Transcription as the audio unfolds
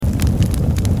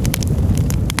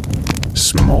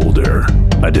Smoulder,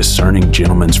 a discerning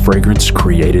gentleman's fragrance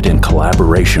created in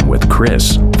collaboration with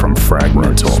Chris from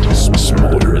FragMental.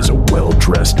 Smoulder is a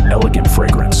well-dressed, elegant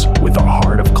fragrance with a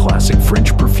heart of classic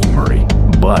French perfumery,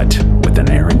 but with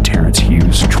an Aaron Terence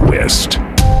Hughes twist.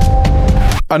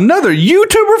 Another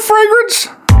YouTuber fragrance?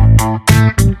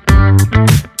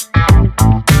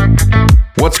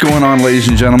 What's going on, ladies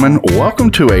and gentlemen?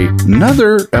 Welcome to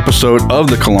another episode of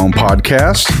the Cologne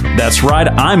Podcast. That's right,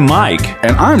 I'm Mike.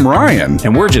 And I'm Ryan.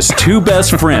 And we're just two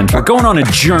best friends. We're going on a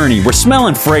journey. We're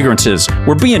smelling fragrances.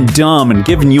 We're being dumb and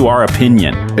giving you our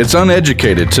opinion. It's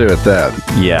uneducated, too, at that.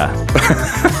 Yeah.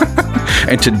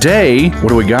 And today, what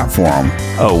do we got for them?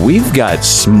 Oh, we've got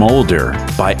Smoulder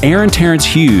by Aaron Terence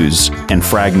Hughes and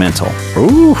FragMental.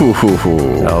 Ooh.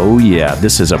 Oh, yeah.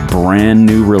 This is a brand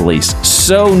new release.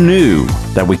 So new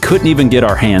that we couldn't even get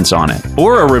our hands on it.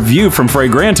 Or a review from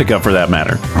Fragrantica, for that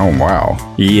matter. Oh,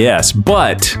 wow. Yes,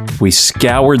 but we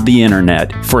scoured the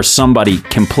internet for somebody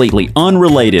completely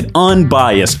unrelated,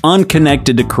 unbiased,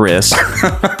 unconnected to Chris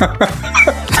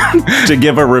to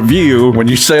give a review. When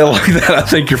you say it like that, I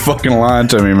think you're fucking lying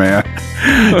to me, man.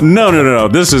 No.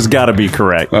 This has got to be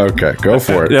correct. Okay, go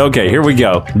for it. Okay, here we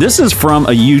go. This is from a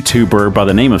YouTuber by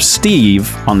the name of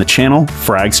Steve on the channel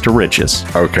Frags to Riches.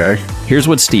 Okay. Here's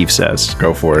what Steve says.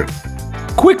 Go for it.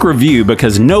 Quick review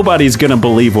because nobody's going to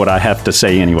believe what I have to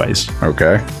say anyways.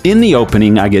 Okay. In the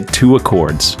opening, I get two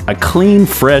accords. A clean,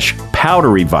 fresh,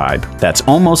 powdery vibe that's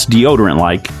almost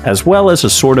deodorant-like, as well as a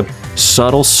sort of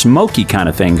subtle, smoky kind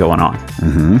of thing going on.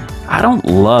 I don't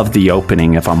love the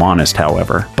opening, if I'm honest,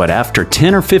 however, but after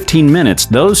 10 or 15 minutes,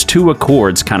 those two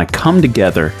accords kind of come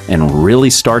together and really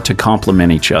start to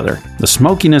complement each other. The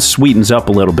smokiness sweetens up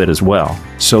a little bit as well.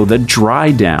 So the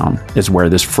dry down is where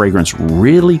this fragrance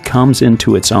really comes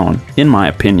into its own, in my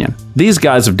opinion. These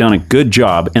guys have done a good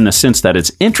job in the sense that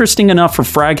it's interesting enough for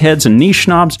frag heads and niche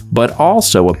snobs, but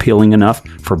also appealing enough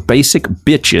for basic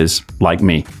bitches like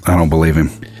me. I don't believe him.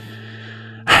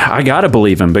 I gotta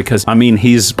believe him because, I mean,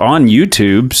 he's on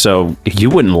YouTube, so you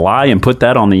wouldn't lie and put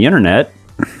that on the internet.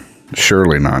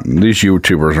 Surely not. These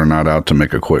YouTubers are not out to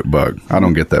make a quick buck. I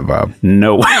don't get that vibe.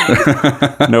 No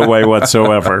way. No way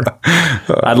whatsoever.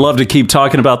 I'd love to keep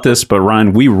talking about this, but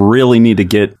Ryan, we really need to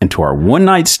get into our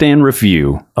one-night stand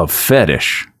review of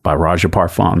Fetish by Raja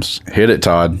Parfums. Hit it,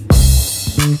 Todd.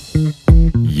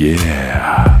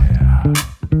 Yeah.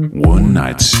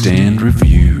 One-night stand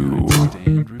review.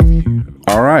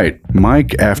 All right,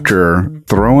 Mike, after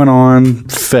throwing on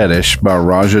Fetish by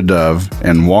Raja Dove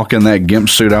and walking that gimp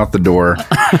suit out the door,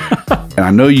 and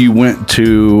I know you went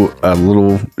to a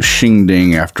little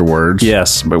shingding afterwards.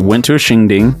 Yes, but went to a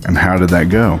shingding. And how did that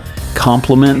go?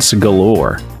 Compliments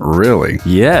galore. Really?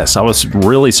 Yes, I was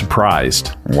really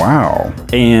surprised. Wow.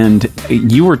 And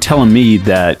you were telling me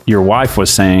that your wife was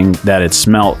saying that it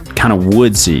smelled kind of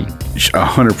woodsy.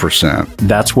 100%.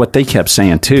 That's what they kept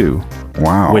saying too.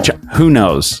 Wow. Which, who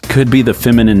knows, could be the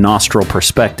feminine nostril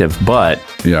perspective, but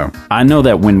yeah, I know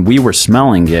that when we were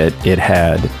smelling it,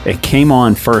 it came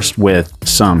on first with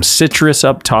some citrus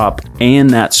up top and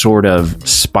that sort of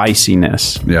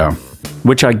spiciness. Yeah.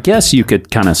 Which I guess you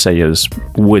could kind of say is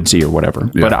woodsy or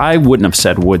whatever. Yeah. But I wouldn't have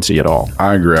said woodsy at all.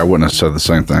 I agree. I wouldn't have said the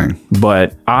same thing.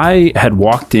 But I had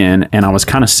walked in and I was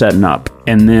kind of setting up.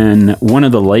 And then one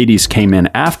of the ladies came in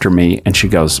after me and she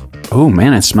goes, "Oh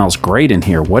man, it smells great in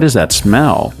here. What is that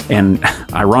smell?" And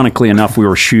ironically enough, we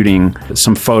were shooting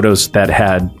some photos that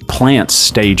had plants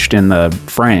staged in the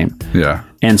frame. Yeah.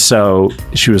 And so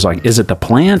she was like, "Is it the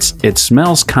plants? It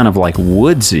smells kind of like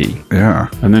woodsy." Yeah.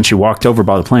 And then she walked over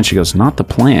by the plants. She goes, "Not the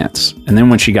plants." And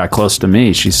then when she got close to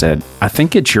me, she said, "I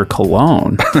think it's your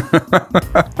cologne."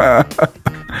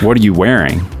 "What are you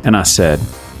wearing?" And I said,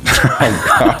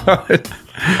 "Oh, God."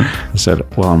 I said,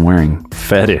 "Well, I'm wearing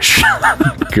Fetish."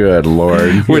 Good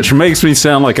Lord. Which makes me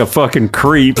sound like a fucking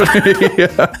creep.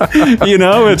 Yeah. You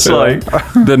know, it's like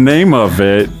the name of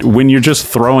it, when you're just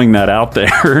throwing that out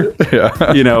there,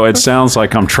 yeah. You know, it sounds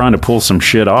like I'm trying to pull some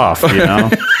shit off, you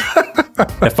know?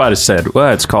 If I'd have said,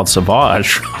 "Well, it's called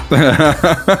Sauvage,"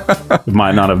 it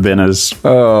might not have been as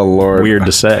weird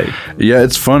to say. Yeah,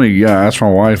 it's funny. Yeah, I asked my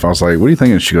wife, I was like, "What do you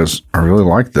think?" And she goes, "I really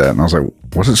like that." And I was like,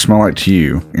 "What does it smell like to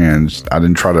you?" And I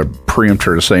didn't try to preempt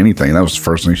her to say anything. That was the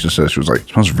first thing she said. She was like, "It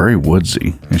smells very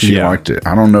woodsy." And she liked it.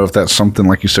 I don't know if that's something,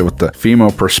 like you said, with the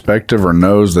female perspective or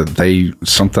knows that they,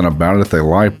 something about it they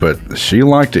like, but she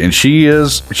liked it. And she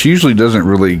usually doesn't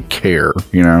really care,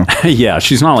 you know? Yeah,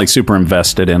 she's not like super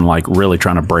invested in like really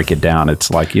trying to break it down. It's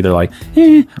like either like,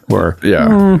 or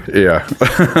yeah.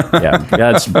 Yeah,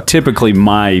 that's typically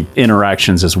my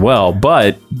interactions as well.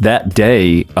 But that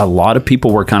day, a lot of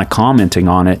people were kind of commenting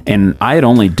on it, and I had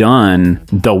only done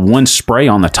the one one spray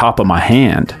on the top of my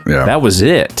hand. Yeah. That was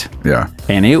it. Yeah.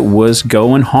 And it was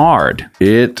going hard.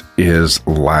 It is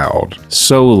loud.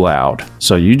 So loud.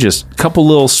 So you just, a couple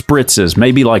little spritzes,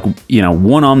 maybe like,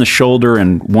 one on the shoulder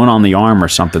and one on the arm or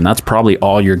something. That's probably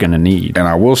all you're going to need. And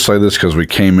I will say this because we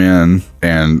came in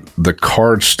and the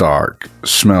cardstock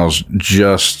smells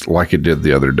just like it did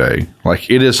the other day. Like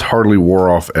it is hardly wore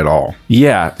off at all.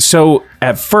 Yeah. So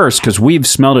at first, because we've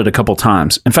smelled it a couple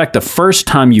times. In fact, the first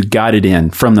time you got it in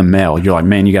from the mail, you're like,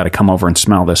 man, you got to come over and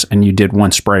smell this. And you did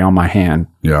one spray on my hand.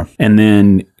 Yeah. And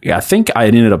then I think I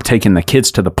ended up taking the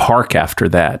kids to the park after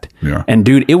that. Yeah. And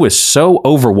dude, it was so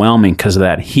overwhelming because of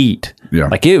that heat. Yeah.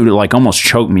 Like it would like almost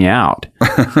choke me out.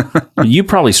 You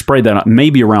probably sprayed that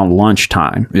maybe around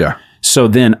lunchtime. Yeah. So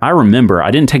then I remember I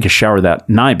didn't take a shower that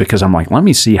night because I'm like, let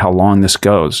me see how long this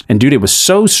goes. And dude, it was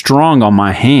so strong on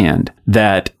my hand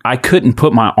that I couldn't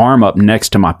put my arm up next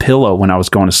to my pillow when I was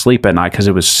going to sleep at night because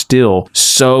it was still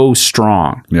so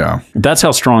strong. Yeah. That's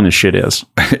how strong this shit is.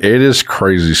 It is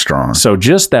crazy strong. So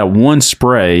just that one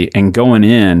spray and going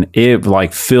in, it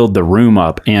like filled the room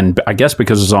up. And I guess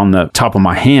because it was on the top of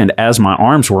my hand, as my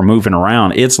arms were moving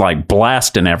around, it's like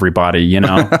blasting everybody,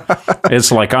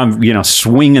 It's like I'm,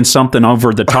 swinging something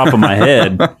over the top of my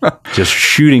head, just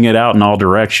shooting it out in all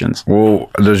directions. Well,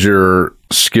 does your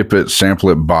skip it, sample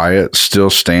it, buy it still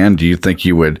stand? Do you think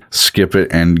you would skip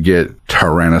it and get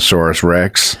Tyrannosaurus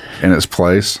Rex in its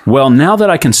place? Well, now that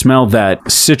I can smell that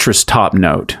citrus top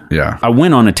note, yeah, I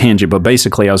went on a tangent, but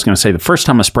basically I was going to say the first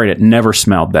time I sprayed it, never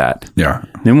smelled that. Yeah.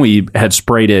 Then we had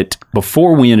sprayed it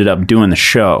before we ended up doing the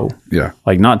show. Yeah.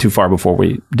 Like not too far before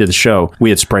we did the show, we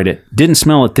had sprayed it. Didn't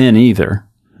smell it then either.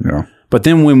 Yeah. But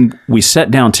then when we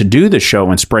sat down to do the show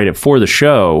and sprayed it for the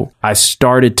show, I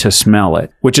started to smell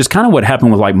it, which is kind of what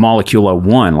happened with like Molecule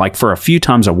 01. Like for a few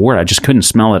times I wore it, I just couldn't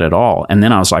smell it at all. And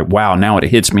then I was like, wow, now it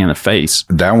hits me in the face.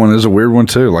 That one is a weird one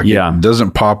too. Like yeah. It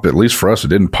doesn't pop, at least for us, it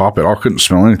didn't pop at all. Couldn't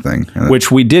smell anything.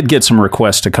 Which we did get some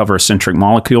requests to cover Eccentric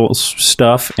Molecules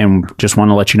stuff. And just want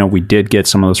to let you know, we did get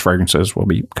some of those fragrances. We'll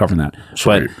be covering that.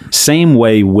 Sweet. But same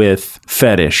way with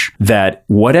Fetish, that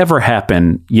whatever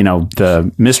happened,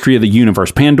 the mystery of the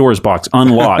universe, Pandora's box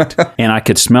unlocked, and I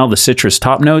could smell the citrus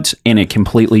top notes, and it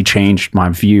completely changed my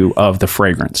view of the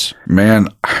fragrance. Man,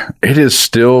 it is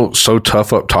still so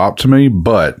tough up top to me,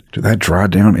 but dude, that dry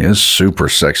down is super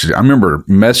sexy. I remember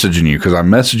messaging you because I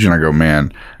messaged you and I go,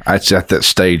 man, it's at that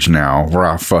stage now where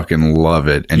I fucking love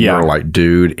it. And you're like,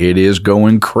 dude, it is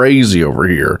going crazy over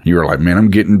here. You were like, man,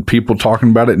 I'm getting people talking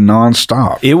about it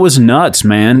nonstop. It was nuts,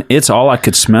 man. It's all I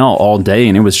could smell all day,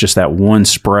 and it was just that one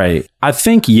spray. I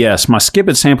think, yes, my skip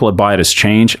it, sample it, buy it has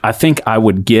changed. I think I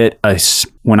would get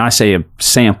when I say a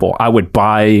sample, I would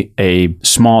buy a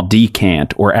small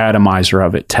decant or atomizer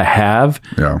of it to have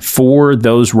for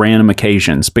those random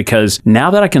occasions, because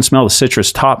now that I can smell the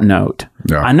citrus top note,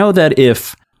 I know that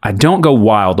if I don't go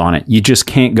wild on it, you just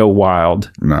can't go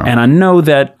wild. No. And I know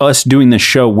that us doing this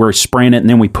show, we're spraying it and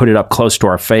then we put it up close to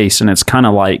our face, and it's kind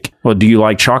of like, well, do you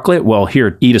like chocolate? Well,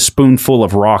 here, eat a spoonful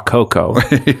of raw cocoa.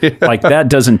 Like that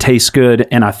doesn't taste good,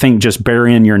 and I think just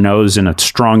burying your nose in a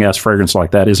strong ass fragrance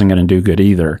like that isn't going to do good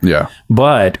either. Yeah.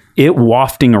 But it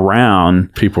wafting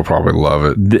around, people probably love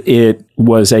it. It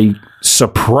was a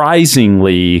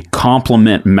surprisingly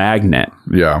compliment magnet.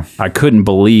 Yeah. I couldn't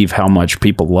believe how much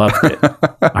people loved it.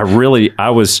 I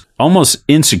was almost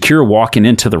insecure walking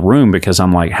into the room because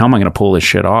I'm like, how am I going to pull this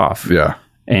shit off? Yeah.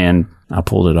 And I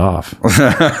pulled it off.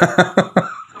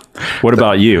 What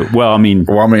about you? Well, I mean,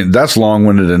 that's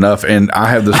long-winded enough, and I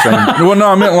have the same. Well, no,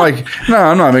 I meant like, no,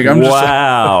 I'm not making. I'm just.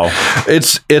 Wow.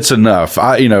 It's enough.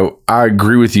 I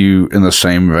agree with you in the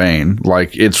same vein.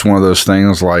 Like, it's one of those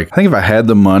things. Like, I think if I had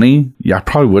the money, I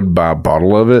probably would buy a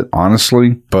bottle of it,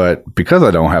 honestly. But because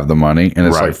I don't have the money, and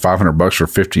it's like $500 for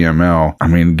 50 ml. I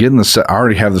mean, getting I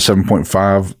already have the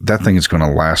 7.5. That thing is going to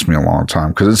last me a long time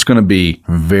because it's going to be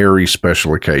very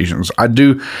special occasions.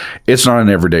 It's not an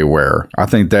everyday wear. I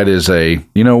think that is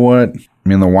you know what?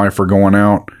 Me and the wife are going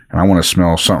out and I want to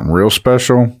smell something real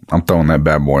special. I'm throwing that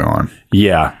bad boy on.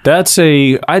 Yeah.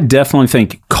 I definitely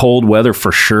think cold weather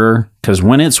for sure. Because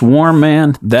when it's warm,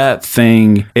 man, that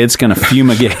thing, it's going to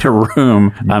fumigate a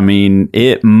room. I mean,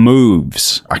 it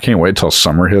moves. I can't wait till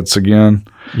summer hits again.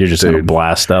 You're just going to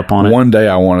blast up on it. One day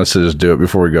I want us to just do it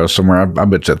before we go somewhere. I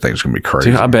bet that thing's going to be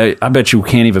crazy. Dude, I bet you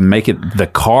can't even make it the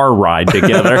car ride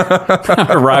together.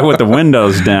 Ride with the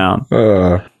windows down.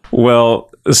 Well,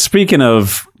 speaking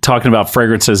of talking about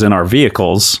fragrances in our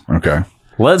vehicles, okay,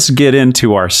 let's get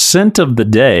into our scent of the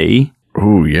day.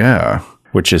 Oh, yeah.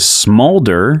 Which is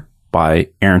Smoulder by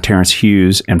Terence,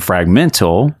 Hughes, and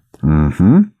FragMental.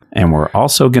 And we're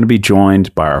also going to be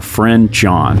joined by our friend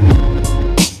John.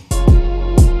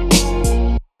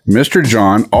 Mr.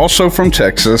 John, also from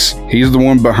Texas. He's the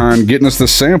one behind getting us the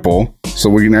sample so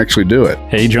we can actually do it.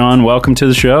 Hey, John, welcome to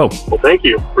the show. Well, thank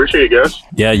you. Appreciate it, guys.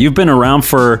 Yeah, you've been around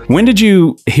when did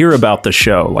you hear about the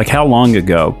show? Like, how long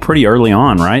ago? Pretty early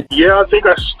on, right? Yeah, I think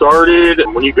I started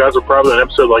when you guys were probably on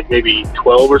episode like maybe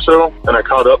 12 or so, and I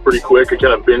caught up pretty quick. I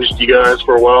kind of binged you guys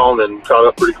for a while and then caught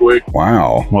up pretty quick.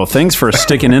 Wow. Well, thanks for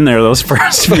sticking in there. Those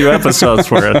first few episodes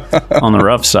were on the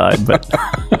rough side, but...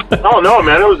 Oh, no,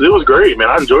 man. It was great, man.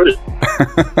 I enjoyed it.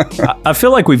 I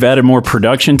feel like we've added more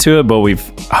production to it, but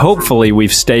hopefully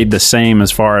we've stayed the same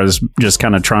as far as just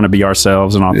kind of trying to be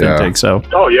ourselves and authentic. Yeah. So,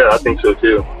 Oh, yeah, I think so,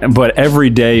 too. but every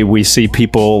day we see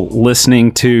people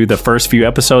listening to the first few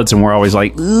episodes, and we're always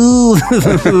like, ooh.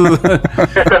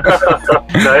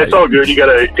 No, it's all good. You got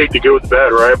to take the good with the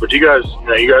bad, right? But you guys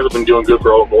have been doing good for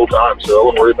the whole time, so I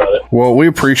wouldn't worry about it. Well, we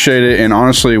appreciate it. And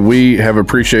honestly, we have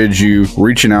appreciated you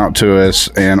reaching out to us.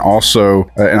 And also,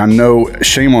 and I know,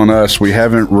 shame on us, we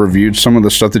haven't reviewed some of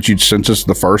the stuff that you'd sent us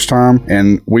the first time.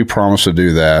 And we promise to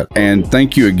do that. And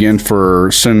thank you again for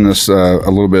sending us a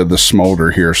little bit of the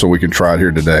Smoulder here so we can try it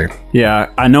here today.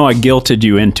 Yeah, I know I guilted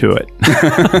you into it.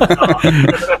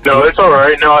 No, it's all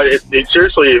right. No, it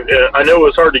seriously, I know it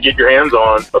was hard to get your hands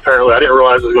on. Apparently, I didn't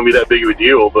realize it was going to be that big of a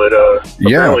deal, but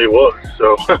apparently it was.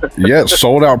 So Yeah, it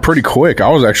sold out pretty quick. I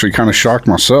was actually kind of shocked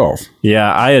myself.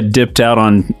 Yeah, I had dipped out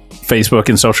on Facebook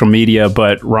and social media,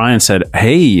 but Ryan said,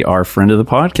 "Hey, our friend of the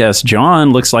podcast,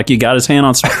 John, looks like he got his hand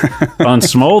on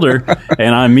Smoulder,"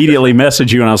 and I immediately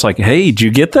messaged you, and I was like, "Hey, did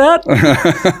you get that?"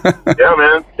 Yeah,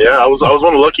 man. Yeah, I was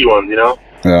one of the lucky ones, you know.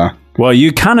 Yeah. Well,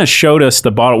 you kind of showed us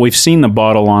the bottle. We've seen the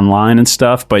bottle online and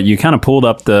stuff, but you kind of pulled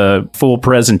up the full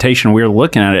presentation. We were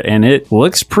looking at it, and it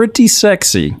looks pretty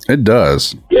sexy. It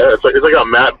does. Yeah, it's like a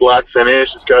matte black finish.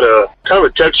 It's got a kind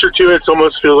of a texture to it. It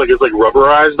almost feels like it's like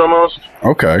rubberized almost.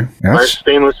 Okay. Nice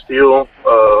stainless steel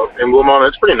emblem on it.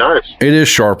 It's pretty nice. It is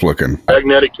sharp looking.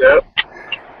 Magnetic cap.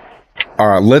 All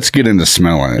right, let's get into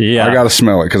smelling it. Yeah. I got to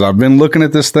smell it because I've been looking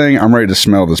at this thing. I'm ready to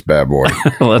smell this bad boy.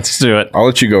 Let's do it. I'll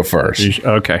let you go first.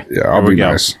 Okay. Yeah, I'll be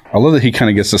nice. I love that he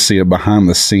kind of gets to see it behind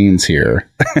the scenes here.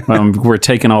 We're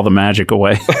taking all the magic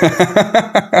away.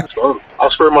 It's fun.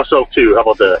 I'll spray myself too. How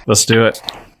about that? Let's do it.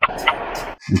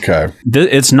 Okay.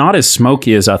 It's not as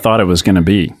smoky as I thought it was going to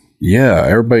be. Yeah,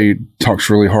 everybody talks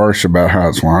really harsh about how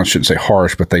it's, well, I shouldn't say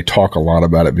harsh, but they talk a lot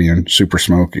about it being super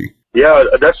smoky. Yeah,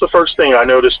 that's the first thing I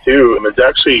noticed too. And it's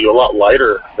actually a lot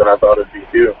lighter than I thought it'd be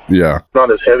too. Yeah. It's not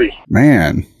as heavy.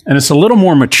 Man. And it's a little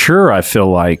more mature, I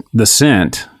feel like, the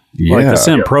scent. Yeah. Like the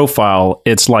scent profile,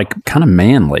 it's like kind of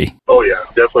manly. Oh, yeah.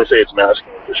 Definitely say it's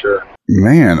masculine for sure.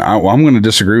 Man, I'm going to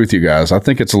disagree with you guys. I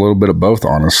think it's a little bit of both,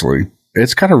 honestly.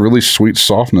 It's got a really sweet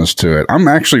softness to it. I'm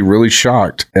actually really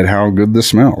shocked at how good this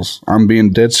smells. I'm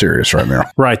being dead serious right now.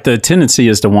 Right. The tendency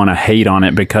is to want to hate on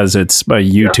it because it's a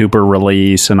YouTuber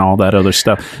release and all that other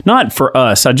stuff. Not for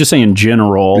us. I just say in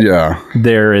general. Yeah.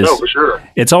 There is. No, for sure.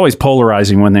 It's always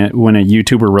polarizing when a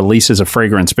YouTuber releases a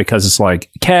fragrance because it's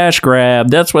like cash grab.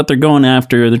 That's what they're going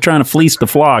after. They're trying to fleece the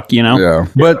flock, you know?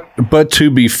 Yeah. But to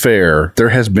be fair, there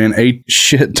has been a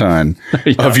shit ton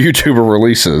of YouTuber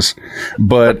releases.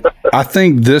 But I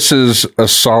think this is a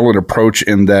solid approach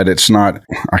in that it's not,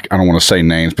 I don't want to say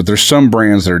names, but there's some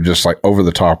brands that are just like over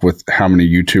the top with how many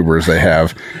YouTubers they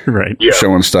have right.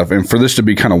 showing stuff. And for this to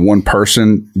be kind of one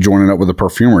person joining up with a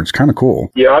perfumer, it's kind of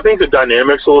cool. Yeah, I think the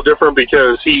dynamic's a little different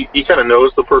because he kind of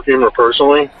knows the perfumer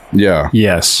personally. Yeah.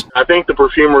 Yes. I think the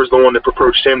perfumer is the one that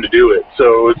approached him to do it.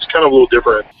 So it's kind of a little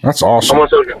different. That's awesome.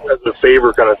 Almost like a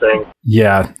favor kind of thing.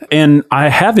 Yeah. And I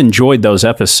have enjoyed those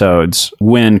episodes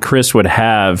when Chris would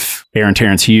have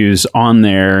Terence Hughes on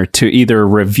there to either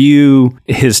review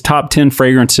his top 10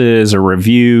 fragrances or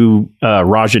review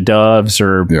Raja Dove's,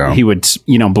 or he would,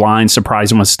 blind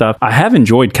surprise him with stuff. I have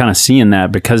enjoyed kind of seeing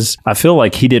that because I feel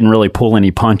like he didn't really pull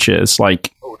any punches.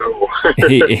 Like,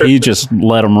 he just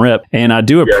let them rip. And I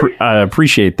do I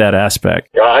appreciate that aspect.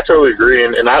 Yeah, I totally agree.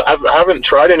 And I haven't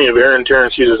tried any of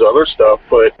Terence Hughes' other stuff,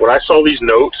 but when I saw these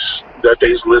notes that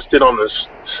they listed on this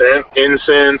scent,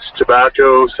 incense,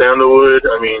 tobacco, sandalwood,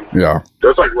 I mean,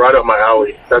 that's like right up my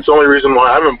alley. That's the only reason why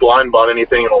I haven't blind bought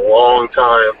anything in a long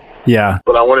time. Yeah.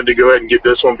 But I wanted to go ahead and get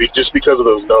this one just because of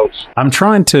those notes. I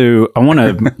want to,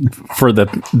 for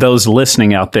those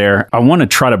listening out there, I want to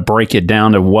try to break it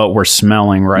down to what we're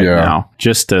smelling right now,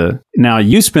 just to Now,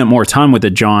 you spent more time with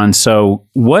it, John. So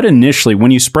what initially,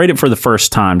 when you sprayed it for the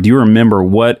first time, do you remember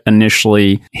what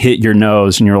initially hit your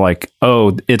nose and you're like,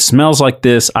 oh, it smells like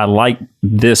this. I like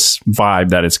this vibe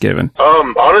that it's given?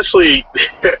 Honestly,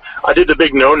 I did the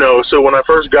big no-no. So when I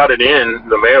first got it in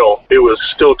the mail, it was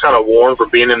still kind of warm from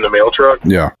being in the mail truck.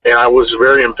 Yeah. And I was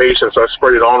very impatient, so I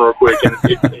sprayed it on real quick. And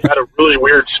it had a really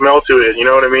weird smell to it. You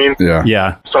know what I mean? Yeah.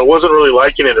 Yeah. So I wasn't really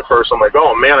liking it at first. I'm like,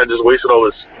 oh, man, I just wasted all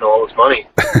this money.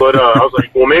 But I was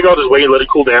like, well, maybe I'll just wait and let it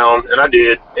cool down. And I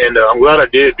did. And I'm glad I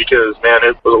did because, man,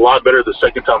 it was a lot better the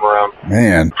second time around.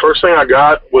 Man. First thing I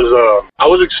got was, I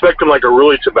was expecting like a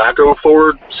really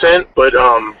tobacco-forward scent. But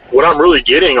what I'm really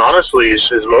getting, honestly, is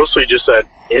mostly just that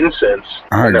incense.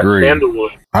 I agree.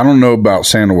 Sandalwood. I don't know about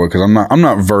sandalwood because I'm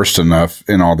not versed enough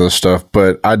in all this stuff,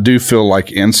 but I do feel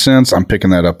like incense, I'm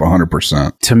picking that up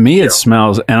 100%. To me, it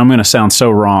smells, and I'm going to sound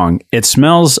so wrong, it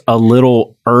smells a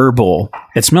little herbal.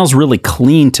 It smells really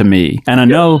clean to me. And I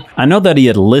know that he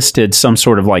had listed some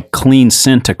sort of like clean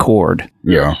scent accord.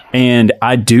 Yeah. And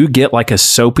I do get like a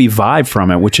soapy vibe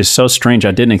from it, which is so strange.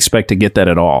 I didn't expect to get that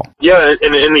at all. Yeah,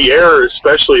 and in the air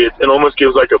especially, it almost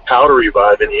gives like a powdery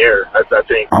vibe in the air, I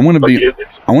think. I want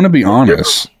to be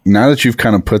honest. Now that you've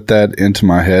kind of put that into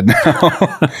my head now,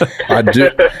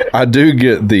 I do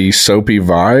get the soapy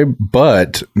vibe,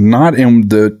 but not in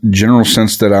the general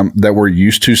sense that we're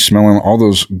used to smelling all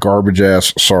those garbage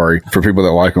ass, sorry for people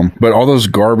that like them, but all those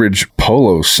garbage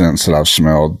polo scents that I've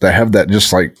smelled that have that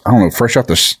just like, I don't know, fresh out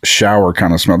the shower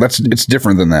kind of smell. It's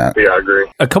different than that. Yeah, I agree.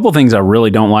 A couple things I really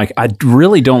don't like. I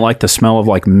really don't like the smell of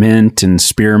like mint and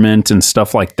spearmint and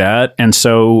stuff like that. And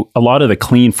so a lot of the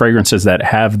clean fragrances that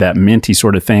have that minty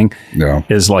sort of thing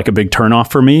is like a big turnoff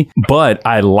for me. But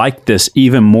I like this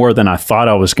even more than I thought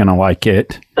I was going to like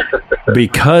it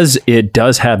because it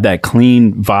does have that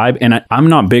clean vibe. And I'm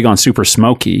not big on super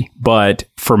smoky, but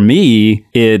for me,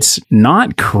 it's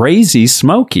not crazy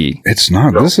smoky. It's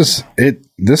not. No. This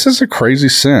is a crazy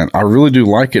scent. I really do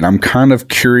like it. I'm kind of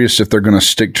curious if they're going to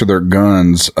stick to their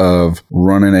guns of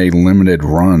running a limited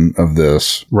run of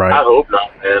this. Right. I hope not,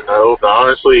 man. I hope not.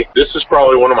 Honestly, this is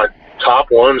probably one of my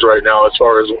top ones right now as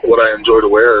far as what I enjoy to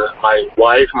wear. My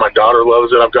wife, my daughter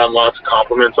loves it. I've gotten lots of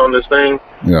compliments on this thing.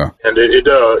 Yeah. And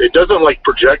it doesn't like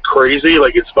project crazy.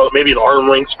 Like it's about maybe an arm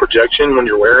length projection when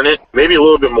you're wearing it, maybe a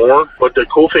little bit more. But the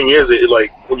cool thing is, it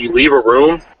like when you leave a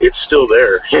room, it's still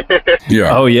there.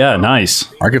 Yeah. Oh yeah, nice.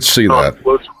 I could see that.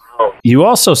 You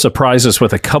also surprised us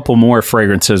with a couple more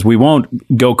fragrances. We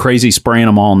won't go crazy spraying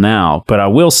them all now, but I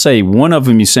will say one of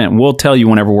them you sent, we'll tell you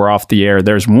whenever we're off the air.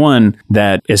 There's one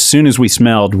that as soon as we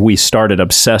smelled, we started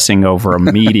obsessing over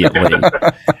immediately.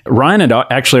 Ryan had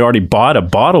actually already bought a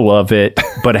bottle of it,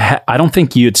 but I don't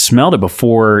think you had smelled it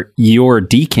before your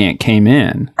decant came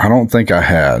in. I don't think I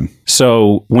had.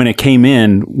 So when it came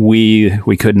in, we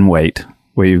couldn't wait.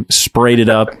 We sprayed it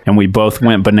up and we both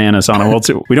went bananas on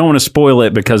it. We don't want to spoil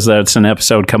it because that's an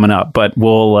episode coming up, but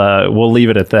we'll leave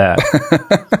it at that.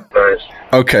 Nice.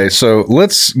 Okay, so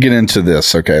let's get into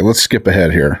this. Okay, let's skip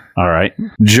ahead here. All right.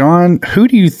 John, who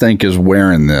do you think is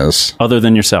wearing this? Other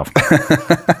than yourself. I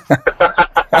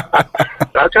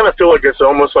kind of feel like it's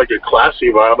almost like a classy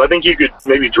vibe. I think you could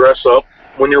maybe dress up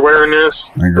when you're wearing this,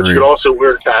 but you could also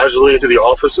wear it casually into the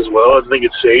office as well. I think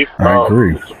it's safe. I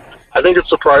agree. I think it's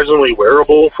surprisingly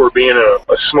wearable for being a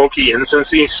smoky,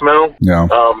 incensey smell. Yeah.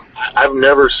 I've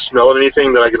never smelled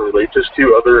anything that I can relate this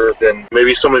to other than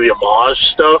maybe some of the homage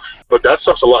stuff, but that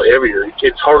stuff's a lot heavier.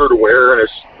 It's harder to wear, and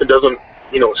it doesn't,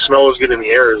 smell as good in the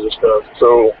air as this stuff.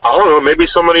 So, I don't know, maybe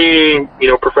somebody,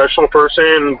 professional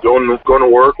person going to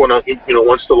work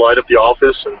wants to light up the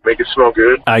office and make it smell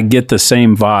good. I get the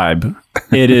same vibe.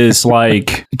 It is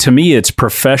like, to me, it's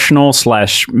professional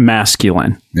 /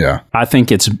 masculine. Yeah. I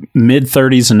think it's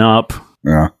mid-30s and up.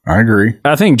 Yeah, I agree.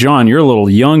 I think, John, you're a little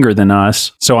younger than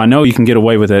us, so I know you can get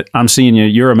away with it. I'm seeing you.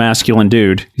 You're a masculine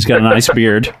dude. He's got a nice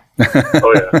beard.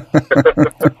 Oh, yeah.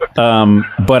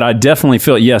 But I definitely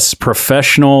feel, yes,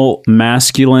 professional,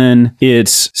 masculine.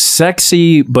 It's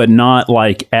sexy, but not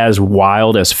like as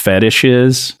wild as fetish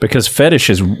is, because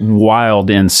fetish is wild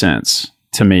incense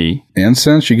to me.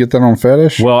 Incense? You get that on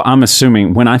fetish? Well, I'm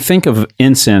assuming when I think of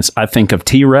incense, I think of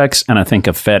T-Rex and I think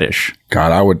of fetish.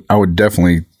 God, I would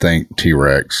definitely think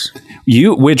T-Rex.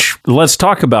 Let's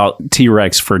talk about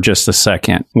T-Rex for just a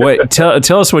second.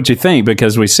 Tell us what you think,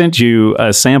 because we sent you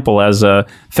a sample as a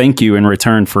thank you in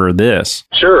return for this.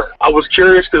 Sure. I was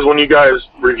curious because when you guys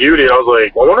reviewed it, I was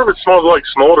like, I wonder if it smells like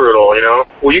Smoulder at all,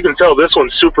 Well, you can tell this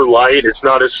one's super light. It's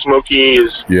not as smoky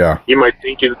as you might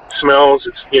think it smells.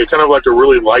 It's kind of like a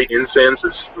really light incense.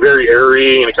 It's very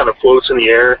airy and it kind of floats in the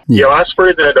air. Yeah. I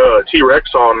sprayed that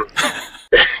T-Rex on.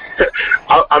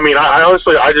 I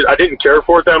honestly, I didn't care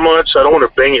for it that much. I don't want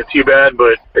to bang it too bad,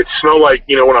 but it smelled like,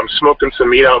 when I'm smoking some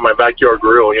meat out in my backyard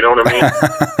grill. You know what I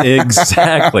mean?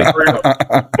 Exactly.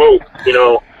 Smoke,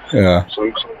 Yeah.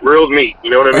 Some grilled meat, you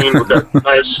know what I mean? With that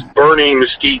nice burning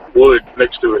mesquite wood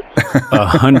next to it.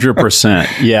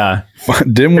 100%. Yeah.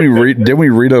 Didn't we read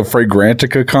a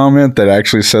Fragrantica comment that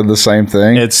actually said the same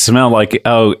thing? It smelled like,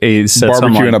 it said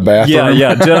barbecue in a bathroom.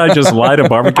 Yeah. Did I just light a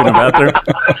barbecue in a bathroom?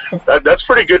 That's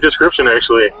pretty good description,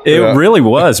 actually. It really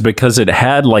was, because it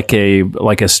had like a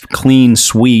clean,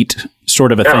 sweet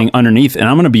sort of a thing underneath. And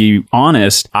I'm going to be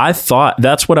honest, I thought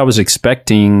that's what I was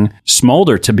expecting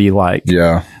Smoulder to be like.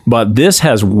 Yeah. But this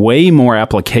has way more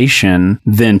application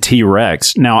than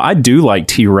T-Rex. Now, I do like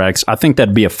T-Rex. I think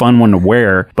that'd be a fun one to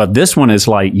wear. But this one is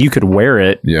like, you could wear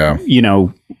it,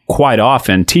 quite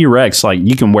often. T-Rex, like,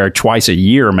 you can wear twice a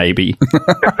year, maybe.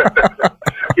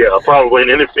 Yeah, probably.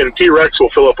 And T-Rex will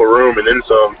fill up a room and then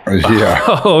some. Yeah.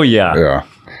 Oh, yeah. Yeah.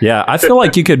 Yeah, I feel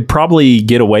like you could probably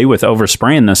get away with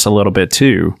overspraying this a little bit,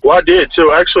 too. Well, I did.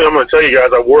 So, actually, I'm going to tell you guys,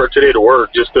 I wore it today to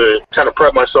work just to kind of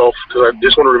prep myself, because I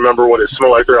just want to remember what it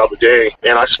smelled like throughout the day.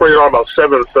 And I sprayed it on about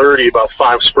 7:30, about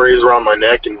 5 sprays around my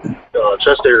neck and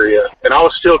chest area. And I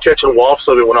was still catching wafts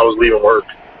of it when I was leaving work.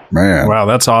 Man. Wow,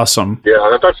 that's awesome.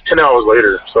 Yeah, that's 10 hours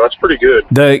later, so that's pretty good.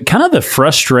 The kind of the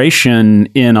frustration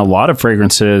in a lot of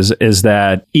fragrances is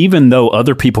that even though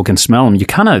other people can smell them, you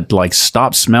kind of like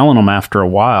stop smelling them after a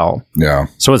while. Yeah.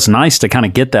 So it's nice to kind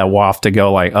of get that waft to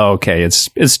go like, oh, okay, it's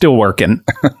still working.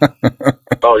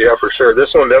 Oh yeah, for sure.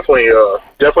 This one definitely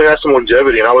has some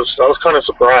longevity, and I was kind of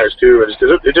surprised too.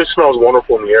 It just smells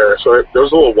wonderful in the air. So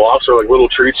those little wafts are like little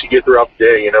treats you get throughout the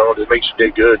day. It just makes your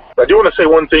day good. I do want to say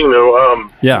one thing though.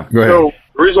 Yeah. Go ahead. So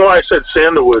the reason why I said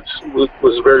sandalwood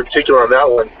was very particular on that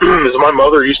one is my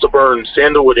mother used to burn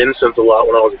sandalwood incense a lot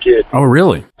when I was a kid. Oh,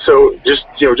 really? So just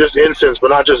incense, but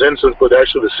not just incense, but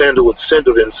actually the sandalwood scent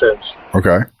of incense.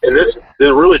 Okay. And it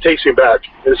really takes me back.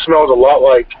 It smells a lot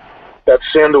like that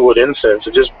sandalwood incense.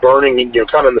 It's just burning,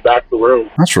 kind of in the back of the room.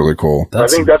 That's really cool. I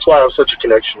think that's why I have such a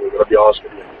connection with it, I'll be honest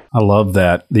with you. I love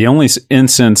that. The only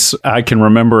incense I can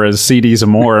remember is CDs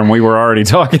Amore, and we were already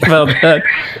talking about that.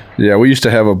 Yeah, we used to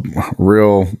have a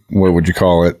real, what would you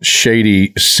call it,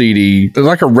 shady CD. It was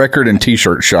like a record and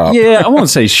T-shirt shop. Yeah, I won't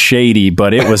say shady,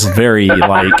 but it was very,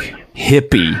 like,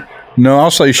 hippie. No,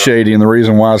 I'll say shady, and the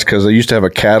reason why is because they used to have a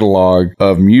catalog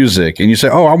of music, and you say,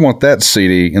 oh, I want that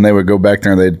CD, and they would go back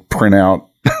there and they'd print out,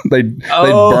 they'd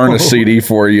burn a CD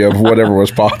for you of whatever was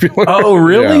popular. Oh,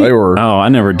 really? Yeah, they were. Oh, I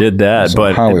never did that,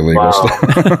 but highly legal stuff.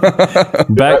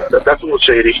 That's a little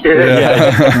shady.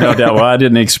 Yeah, no doubt. Well, I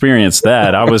didn't experience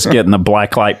that. I was getting the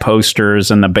blacklight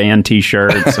posters and the band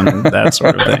T-shirts and that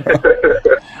sort of thing.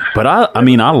 But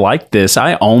I like this.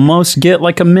 I almost get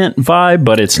like a mint vibe,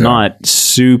 but it's not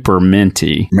super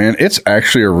minty. Man, it's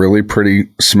actually a really pretty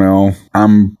smell.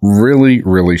 I'm really,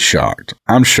 really shocked.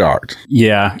 I'm shocked.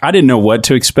 Yeah, I didn't know what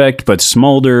to expect, but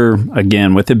Smoulder,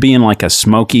 again, with it being like a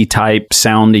smoky type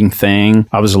sounding thing,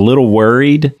 I was a little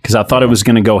worried because I thought it was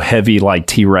going to go heavy like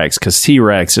T-Rex, because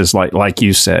T-Rex is like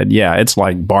you said, it's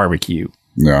like barbecue.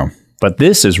 Yeah. But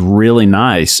this is really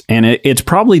nice. And it's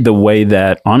probably the way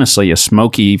that, honestly, a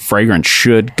smoky fragrance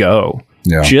should go.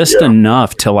 Yeah. Just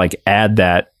enough to like add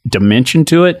that dimension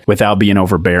to it without being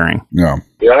overbearing. Yeah.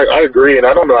 Yeah, I agree. And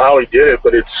I don't know how he did it,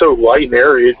 but it's so light and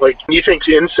airy. It's like, you think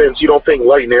incense, you don't think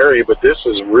light and airy, but this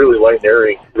is really light and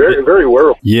airy. Very, very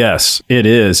wearable. Yes, it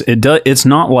is. It's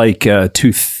not like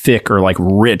too thick or like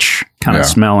rich kind of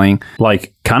smelling,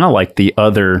 like kind of like the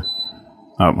other.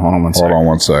 Oh, hold on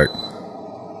one sec.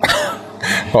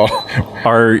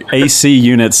 Our AC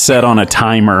unit's set on a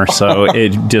timer, so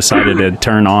it decided to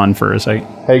turn on for a second.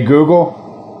 Hey,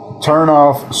 Google, turn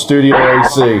off studio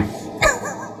AC.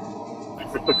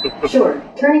 Sure,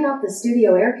 turning off the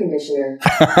studio air conditioner.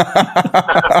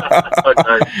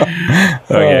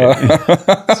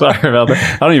 Okay. Sorry about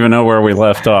that. I don't even know where we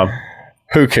left off.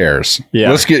 Who cares? Yeah.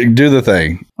 Let's do the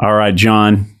thing. All right,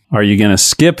 John, are you going to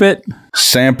skip it?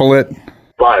 Sample it?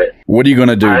 Buy it. What are you going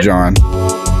to do, John?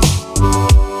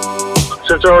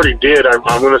 Since I already did,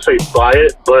 I'm going to say buy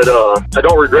it, but I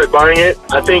don't regret buying it.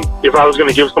 I think if I was going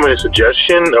to give somebody a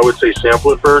suggestion, I would say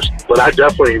sample it first, but I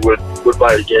definitely would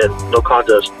buy it again. No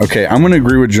contest. Okay, I'm going to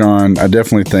agree with John. I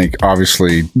definitely think,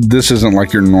 obviously, this isn't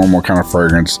like your normal kind of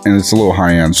fragrance, and it's a little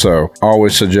high-end, so I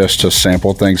always suggest to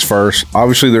sample things first.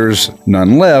 Obviously, there's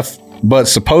none left, but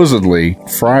supposedly,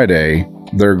 Friday,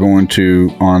 they're going to,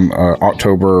 on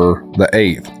October the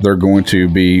 8th, they're going to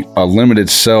be a limited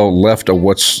sell left of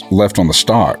what's left on the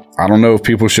stock. I don't know if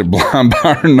people should blind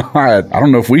buy or not. I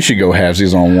don't know if we should go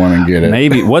halvesies on one and get it.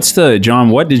 Maybe.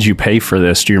 John, what did you pay for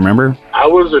this? Do you remember? I I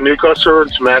was a new customer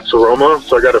to Max Aroma,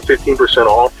 so I got a 15%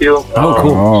 off deal. Oh,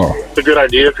 cool. It's a good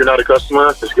idea if you're not a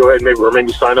customer. Just go ahead and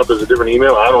maybe sign up as a different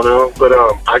email. I don't know. But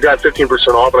I got 15%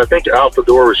 off, and I think out the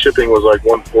door with shipping was like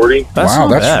 $140. Wow,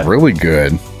 that's really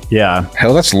good. Yeah.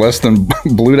 Hell, that's less than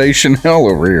Blue Nation hell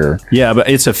over here. Yeah, but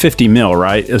it's a 50 mil,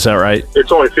 right? Is that right?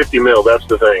 It's only 50 mil. That's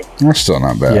the thing. That's still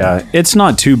not bad. Yeah, it's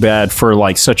not too bad for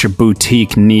like such a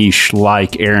boutique niche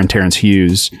like Aaron Terence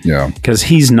Hughes. Yeah. Because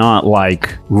he's not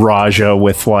like Raja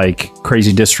with like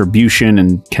crazy distribution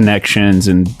and connections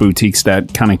and boutiques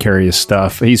that kind of carry his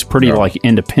stuff. He's pretty like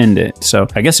independent. So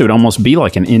I guess it would almost be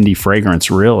like an indie fragrance,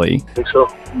 really. I think so.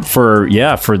 For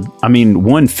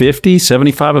 150,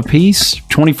 75 a piece,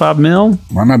 25 mil.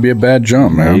 Might not be a bad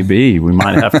jump, man. Maybe we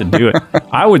might have to do it.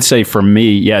 I would say for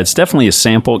me, it's definitely a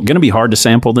sample. Going to be hard to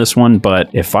sample this one, but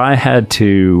if I had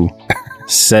to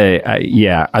say,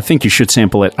 I think you should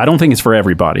sample it. I don't think it's for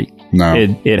everybody. No.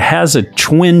 It has a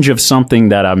twinge of something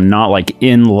that I'm not like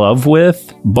in love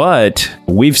with, but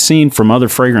we've seen from other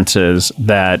fragrances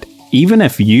that even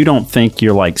if you don't think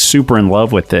you're like super in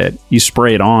love with it, you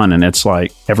spray it on and it's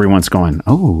like everyone's going,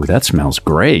 oh, that smells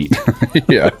great.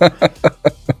 Yeah.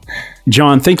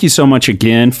 John, thank you so much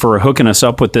again for hooking us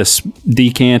up with this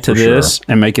decant to this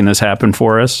and making this happen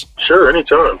for us. Sure,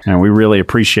 anytime. And we really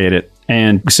appreciate it.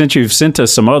 And since you've sent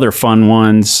us some other fun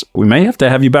ones, we may have to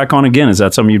have you back on again. Is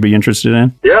that something you'd be interested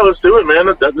in? Yeah, let's do it, man.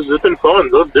 This has been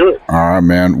fun. Let's do it. All right,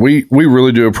 man. We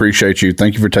really do appreciate you.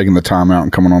 Thank you for taking the time out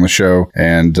and coming on the show.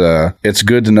 And it's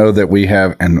good to know that we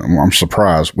have, and I'm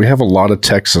surprised, we have a lot of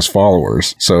Texas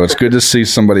followers. So it's good to see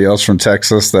somebody else from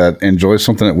Texas that enjoys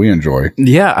something that we enjoy.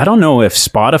 Yeah, I don't know if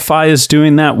Spotify is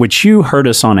doing that, which you heard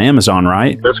us on Amazon,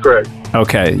 right? That's correct.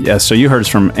 Okay, yeah, so you heard us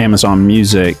from Amazon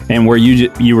Music. And were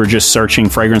you were just searching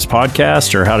Fragrance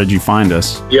Podcast, or how did you find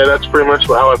us? Yeah, that's pretty much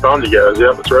how I found you guys.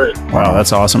 Yeah, that's right. Wow,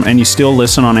 that's awesome. And you still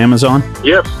listen on Amazon?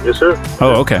 Yes, sir.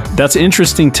 Oh, okay. That's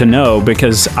interesting to know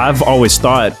because I've always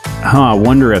thought, I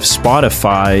wonder if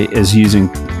Spotify is using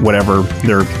whatever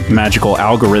their magical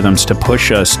algorithms to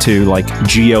push us to like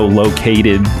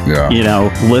geolocated,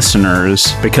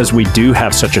 listeners, because we do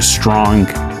have such a strong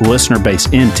listener base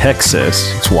in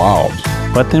Texas. It's wild.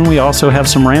 But then we also have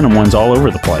some random ones all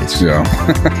over the place. Yeah.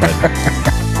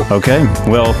 Okay.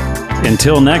 Well,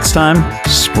 until next time,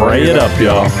 spray it up,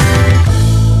 y'all.